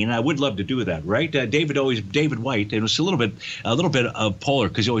screen, I would love to do that, right? David White, and it was a little bit of polar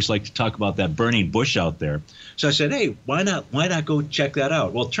because you always like to talk about that burning bush out there. So I said, hey, why not go check that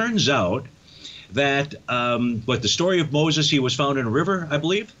out? Well, it turns out that the story of Moses, he was found in a river, I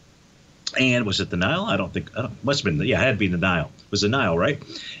believe. And was it the Nile? Must have been, it had to be the Nile. It was the Nile, right?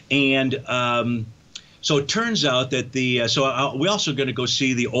 And so it turns out that we're also going to go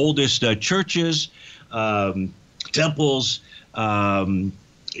see the oldest churches, temples, the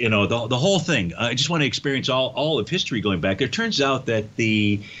whole thing. I just want to experience all of history going back. It turns out that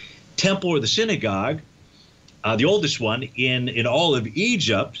the temple or the synagogue, the oldest one in all of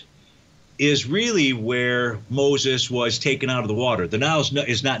Egypt, is really where Moses was taken out of the water. The Nile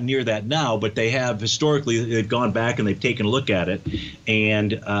is not near that now, but they have historically they've gone back and they've taken a look at it,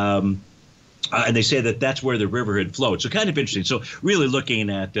 and they say that that's where the river had flowed. So kind of interesting. So really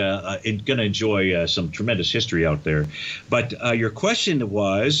looking at going to enjoy some tremendous history out there. But your question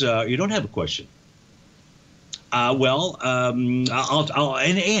was you don't have a question. And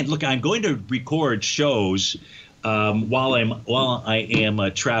look, I'm going to record shows while I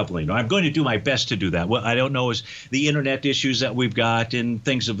am traveling. I'm going to do my best to do that. What I don't know is the internet issues that we've got and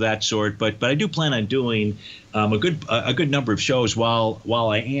things of that sort. But I do plan on doing a good number of shows while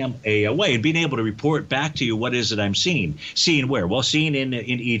I am away and being able to report back to you what is it I'm seeing. Seeing where? Well, seeing in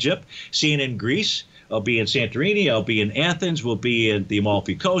Egypt, seeing in Greece. I'll be in Santorini. I'll be in Athens. We'll be in the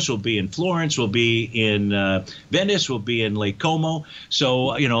Amalfi Coast. We'll be in Florence. We'll be in Venice. We'll be in Lake Como.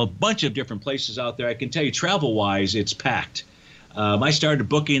 So, a bunch of different places out there. I can tell you travel-wise, it's packed. I started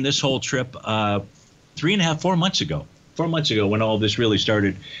booking this whole trip 4 months ago. 4 months ago when all this really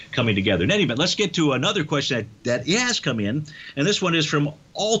started coming together. In any event, let's get to another question that has come in, and this one is from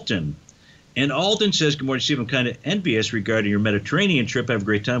Alton. And Alden says, good morning, Steve. I'm kind of envious regarding your Mediterranean trip. Have a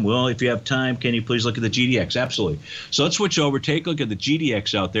great time. Well, if you have time, can you please look at the GDX? Absolutely. So let's switch over. Take a look at the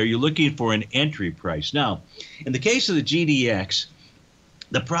GDX out there. You're looking for an entry price. Now, in the case of the GDX,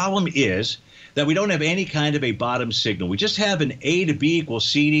 the problem is that we don't have any kind of a bottom signal. We just have an A to B equals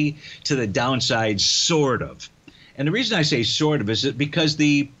CD to the downside, sort of. And the reason I say sort of is that because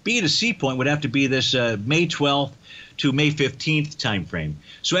the B to C point would have to be this May 12th to May 15th time frame.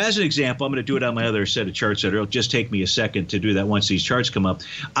 So as an example, I'm going to do it on my other set of charts. It'll just take me a second to do that once these charts come up.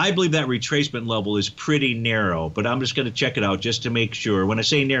 I believe that retracement level is pretty narrow, but I'm just going to check it out just to make sure. When I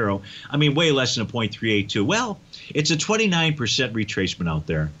say narrow, I mean way less than a 0.382. Well, it's a 29% retracement out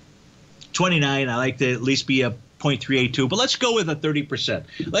there. 29, I like to at least be a 0.382, but let's go with a 30%.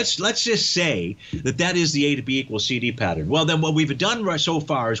 Let's just say that is the A to B equals CD pattern. Well, then what we've done so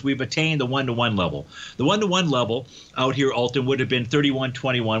far is we've attained the 1-to-1 level. The 1-to-1 level out here, Alton, would have been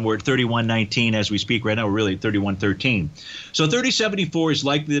 31.21. We're at 31.19 as we speak right now. We're really at 31.13. So 30.74 is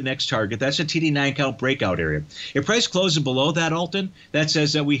likely the next target. That's a TD9 count breakout area. If price closes below that, Alton, that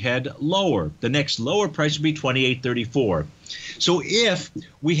says that we head lower. The next lower price would be 28.34. So if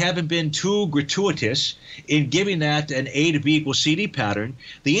we haven't been too gratuitous in giving that an A to B equals CD pattern,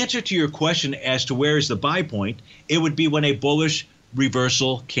 the answer to your question as to where is the buy point, it would be when a bullish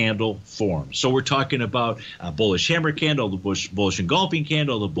reversal candle forms. So we're talking about a bullish hammer candle, the bullish engulfing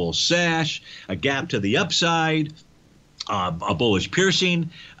candle, the bull sash, a gap to the upside, a bullish piercing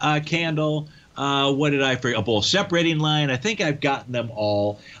candle. What did I forget? A bull separating line. I think I've gotten them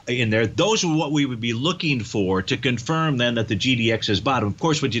all in there. Those are what we would be looking for to confirm then that the GDX has bottomed. Of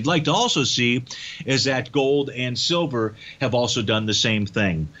course, what you'd like to also see is that gold and silver have also done the same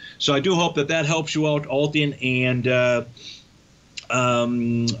thing. So I do hope that helps you out, Alton, and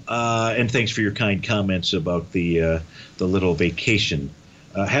thanks for your kind comments about the little vacation.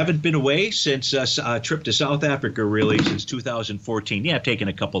 Haven't been away since a trip to South Africa, really, since 2014. Yeah, I've taken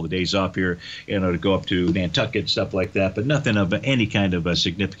a couple of days off here, to go up to Nantucket, stuff like that, but nothing of any kind of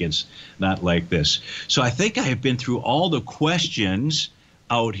significance, not like this. So I think I have been through all the questions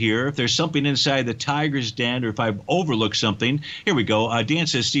out here. If there's something inside the Tigers Den or if I've overlooked something, here we go. Dan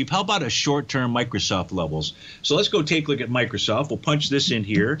says, Steve, how about a short-term Microsoft levels? So let's go take a look at Microsoft. We'll punch this in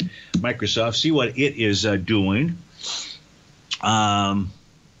here. Microsoft, see what it is doing.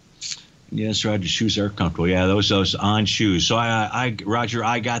 Yes, Roger, shoes are comfortable. Yeah, those on shoes. So Roger,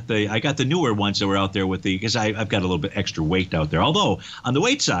 I got the newer ones that were out there with because I've got a little bit extra weight out there. Although on the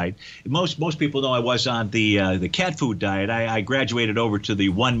weight side, most people know I was on the cat food diet. I graduated over to the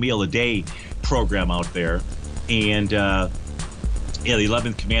 1 meal a day program out there, and the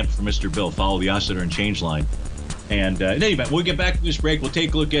 11th commandment for Mr. Bill: follow the oscillator and change line. And in any event, we'll get back to this break. We'll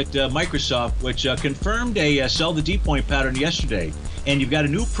take a look at Microsoft, which confirmed a sell the deep point pattern yesterday. And you've got a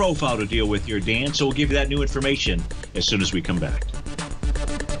new profile to deal with here, Dan, so we'll give you that new information as soon as we come back.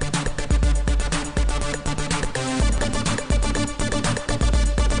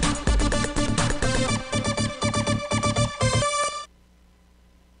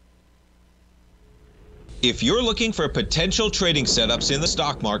 If you're looking for potential trading setups in the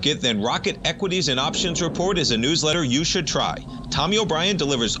stock market, then Rocket Equities and Options Report is a newsletter you should try. Tommy O'Brien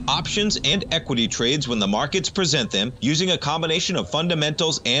delivers options and equity trades when the markets present them, using a combination of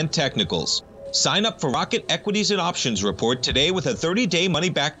fundamentals and technicals. Sign up for Rocket Equities and Options Report today with a 30-day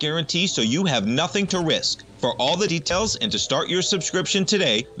money-back guarantee, so you have nothing to risk. For all the details and to start your subscription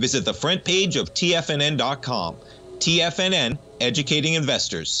today, visit the front page of TFNN.com. TFNN, educating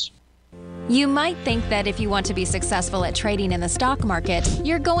investors. You might think that if you want to be successful at trading in the stock market,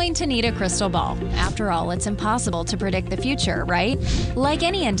 you're going to need a crystal ball. After all, it's impossible to predict the future, right? Like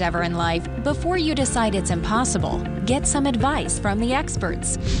any endeavor in life, before you decide it's impossible, get some advice from the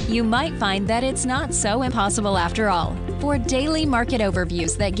experts. You might find that it's not so impossible after all. For daily market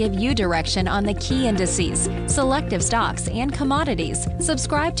overviews that give you direction on the key indices, selective stocks, and commodities,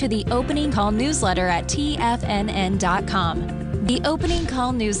 subscribe to the Opening Call newsletter at TFNN.com. The Opening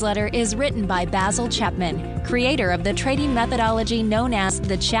Call newsletter is written by Basil Chapman, creator of the trading methodology known as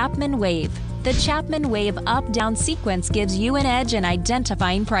the Chapman Wave. The Chapman Wave up-down sequence gives you an edge in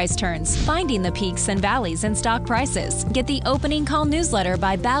identifying price turns, finding the peaks and valleys in stock prices. Get the Opening Call newsletter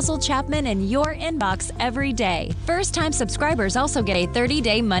by Basil Chapman in your inbox every day. First-time subscribers also get a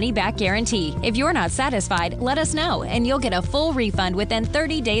 30-day money-back guarantee. If you're not satisfied, let us know, and you'll get a full refund within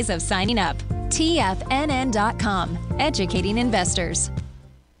 30 days of signing up. TFNN.com, educating investors.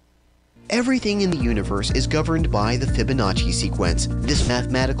 Everything in the universe is governed by the Fibonacci sequence. This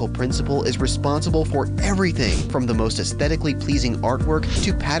mathematical principle is responsible for everything from the most aesthetically pleasing artwork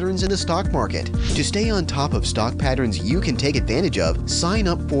to patterns in the stock market. To stay on top of stock patterns you can take advantage of, sign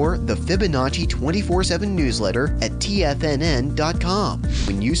up for the Fibonacci 24/7 newsletter at TFNN.com.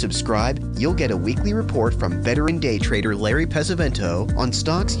 When you subscribe, you'll get a weekly report from veteran day trader Larry Pesavento on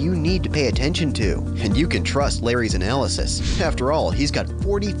stocks you need to pay attention to. And you can trust Larry's analysis. After all, he's got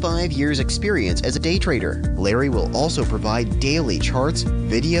 45 years experience as a day trader. Larry will also provide daily charts,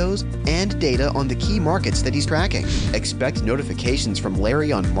 videos, and data on the key markets that he's tracking. Expect notifications from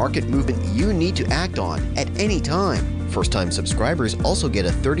Larry on market movement you need to act on at any time. First-time subscribers also get a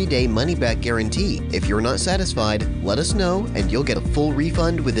 30-day money-back guarantee. If you're not satisfied, let us know and you'll get a full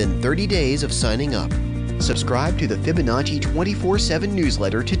refund within 30 days of signing up. Subscribe to the Fibonacci 24/7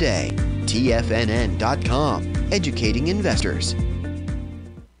 newsletter today. TFNN.com, educating investors.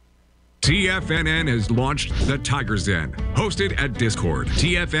 TFNN has launched the Tigers Den. Hosted at Discord,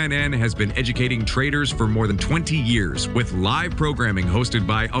 TFNN has been educating traders for more than 20 years with live programming hosted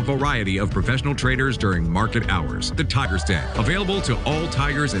by a variety of professional traders during market hours. The Tigers Den, available to all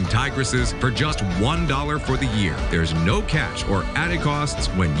Tigers and Tigresses for just $1 for the year. There's no catch or added costs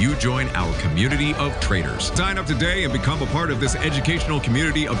when you join our community of traders. Sign up today and become a part of this educational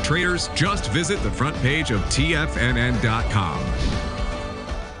community of traders. Just visit the front page of TFNN.com.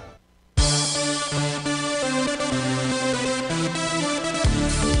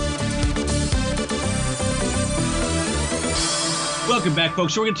 Welcome back,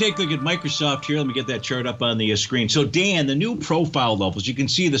 folks. So we're going to take a look at Microsoft here. Let me get that chart up on the screen. So, Dan, the new profile levels, you can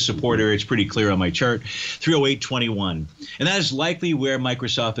see the support area. It's pretty clear on my chart, 308.21. And that is likely where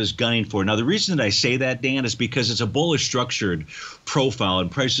Microsoft is gunning for. Now, the reason that I say that, Dan, is because it's a bullish structured profile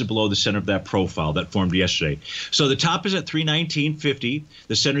and prices below the center of that profile that formed yesterday. So the top is at 319.50.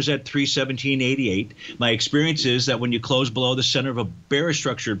 The center's at 317.88. My experience is that when you close below the center of a bearish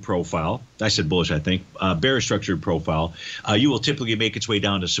structured profile, I said bullish, I think, bearish structured profile, you will typically slowly make its way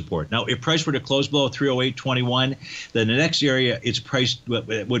down to support. Now, if price were to close below 308.21, then the next area its price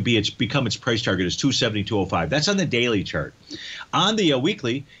would be become its price target is 270.205. That's on the daily chart. On the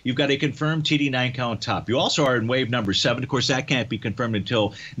weekly, you've got a confirmed TD9 count top. You also are in wave number 7. Of course, that can't be confirmed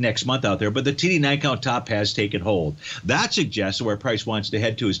until next month out there, but the TD9 count top has taken hold. That suggests where price wants to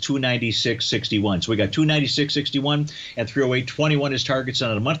head to is 296.61. So we got 296.61 and 308.21 as targets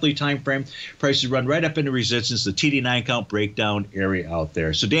on a monthly time frame. Prices run right up into resistance, the TD9 count breakdown area out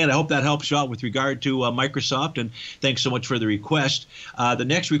there. So, Dan, I hope that helps you out with regard to Microsoft, and thanks so much for the request. The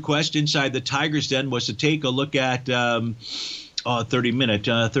next request inside the Tiger's Den was to take a look at 30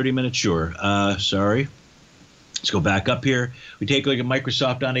 minutes, sure. Sorry. Let's go back up here. We take a look at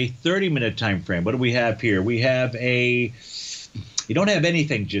Microsoft on a 30-minute time frame. What do we have here? We have you don't have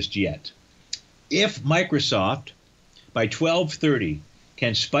anything just yet. If Microsoft by 12:30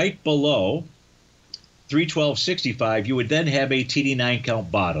 can spike below 312.65, you would then have a TD9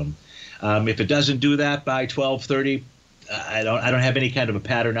 count bottom. If it doesn't do that by 12:30, I don't have any kind of a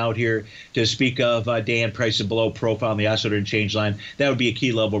pattern out here to speak of. Dan, pricing below profile on the oscillator and change line. That would be a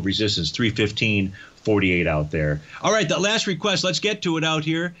key level of resistance, 315.48 out there. All right, the last request, let's get to it out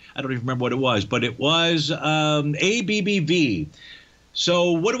here. I don't even remember what it was, but it was ABBV.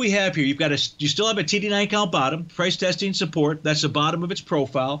 So what do we have here? You still have a TD9 count bottom, price testing support. That's the bottom of its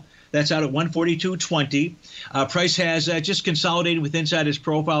profile. That's out at 142.20. Price has just consolidated with inside its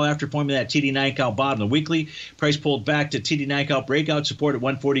profile after forming that TD9 count bottom. The weekly price pulled back to TD9 count breakout support at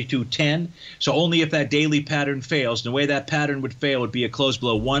 142.10. So only if that daily pattern fails, and the way that pattern would fail would be a close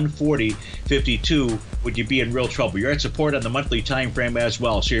below 140.52, would you be in real trouble. You're at support on the monthly time frame as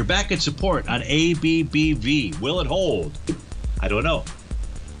well. So you're back at support on ABBV. Will it hold? I don't know.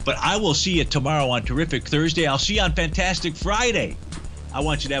 But I will see you tomorrow on Terrific Thursday. I'll see you on Fantastic Friday. I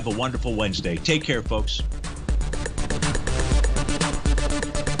want you to have a wonderful Wednesday. Take care, folks.